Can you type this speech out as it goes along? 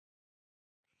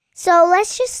So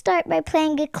let's just start by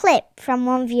playing a clip from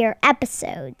one of your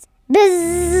episodes.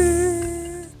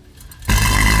 Bzzz.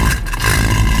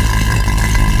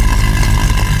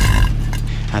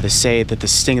 Now, they say that the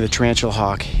sting of the tarantula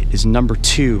hawk is number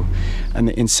 2 on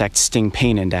the insect sting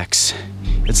pain index.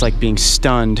 It's like being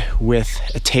stunned with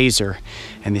a taser,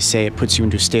 and they say it puts you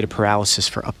into a state of paralysis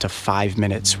for up to 5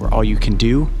 minutes, where all you can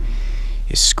do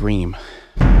is scream.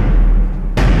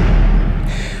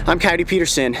 I'm Coyote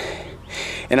Peterson,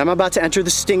 and I'm about to enter the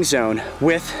sting zone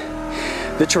with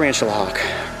the tarantula hawk.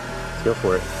 Let's go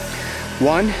for it.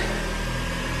 1,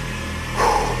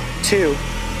 2,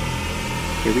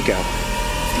 here we go.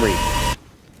 3.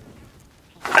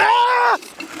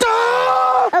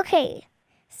 Okay,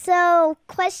 so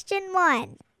question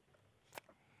 1.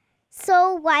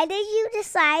 So why did you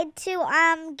decide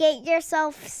to get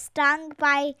yourself stung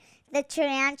by the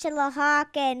tarantula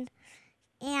hawk and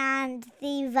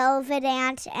the velvet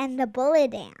ant and the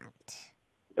bullet ant?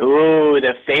 Ooh,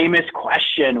 the famous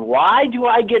question. Why do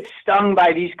I get stung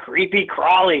by these creepy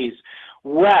crawlies?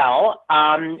 Well,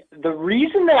 the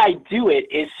reason that I do it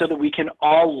is so that we can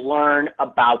all learn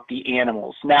about the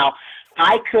animals. Now,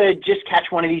 I could just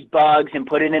catch one of these bugs and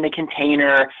put it in a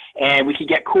container, and we could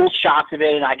get cool shots of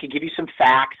it, and I could give you some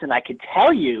facts, and I could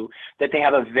tell you that they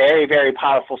have a very, very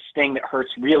powerful sting that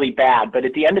hurts really bad. But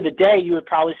at the end of the day, you would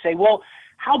probably say, well,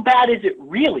 how bad is it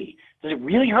really? Does it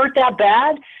really hurt that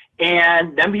bad?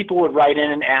 And then people would write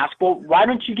in and ask, well, why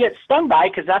don't you get stung by?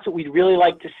 Because that's what we'd really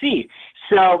like to see.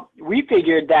 So we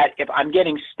figured that if I'm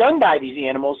getting stung by these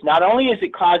animals, not only is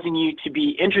it causing you to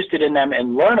be interested in them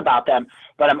and learn about them,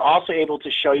 but I'm also able to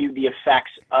show you the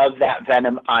effects of that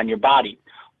venom on your body,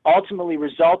 ultimately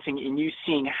resulting in you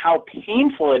seeing how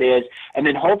painful it is. And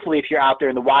then hopefully if you're out there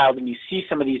in the wild and you see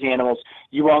some of these animals,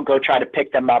 you won't go try to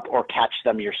pick them up or catch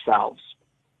them yourselves.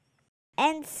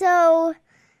 And so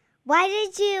why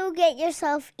did you get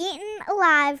yourself eaten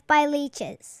alive by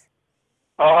leeches?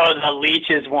 Oh, the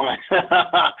leeches one.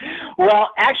 Well,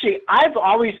 actually, I've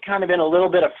always kind of been a little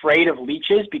bit afraid of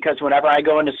leeches because whenever I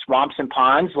go into swamps and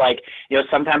ponds, like,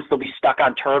 sometimes they'll be stuck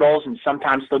on turtles and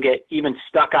sometimes they'll get even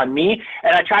stuck on me.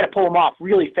 And I try to pull them off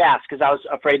really fast because I was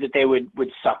afraid that they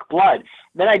would suck blood.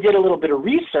 Then I did a little bit of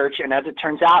research, and as it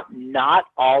turns out, not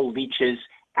all leeches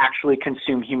actually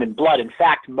consume human blood. In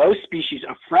fact, most species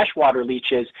of freshwater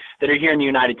leeches that are here in the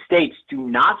United States do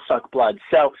not suck blood.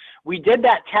 So we did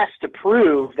that test to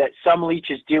prove that some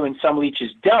leeches do and some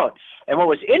leeches don't. And what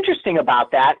was interesting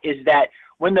about that is that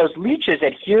when those leeches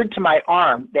adhered to my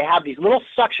arm, they have these little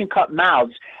suction cup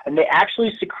mouths, and they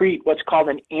actually secrete what's called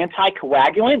an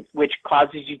anticoagulant, which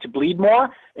causes you to bleed more,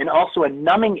 and also a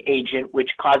numbing agent, which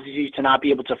causes you to not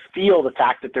be able to feel the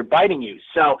fact that they're biting you.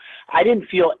 So I didn't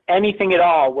feel anything at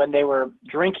all when they were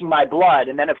drinking my blood.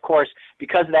 And then, of course,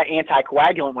 because of that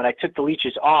anticoagulant, when I took the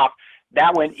leeches off,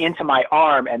 that went into my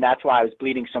arm, and that's why I was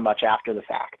bleeding so much after the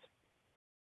fact.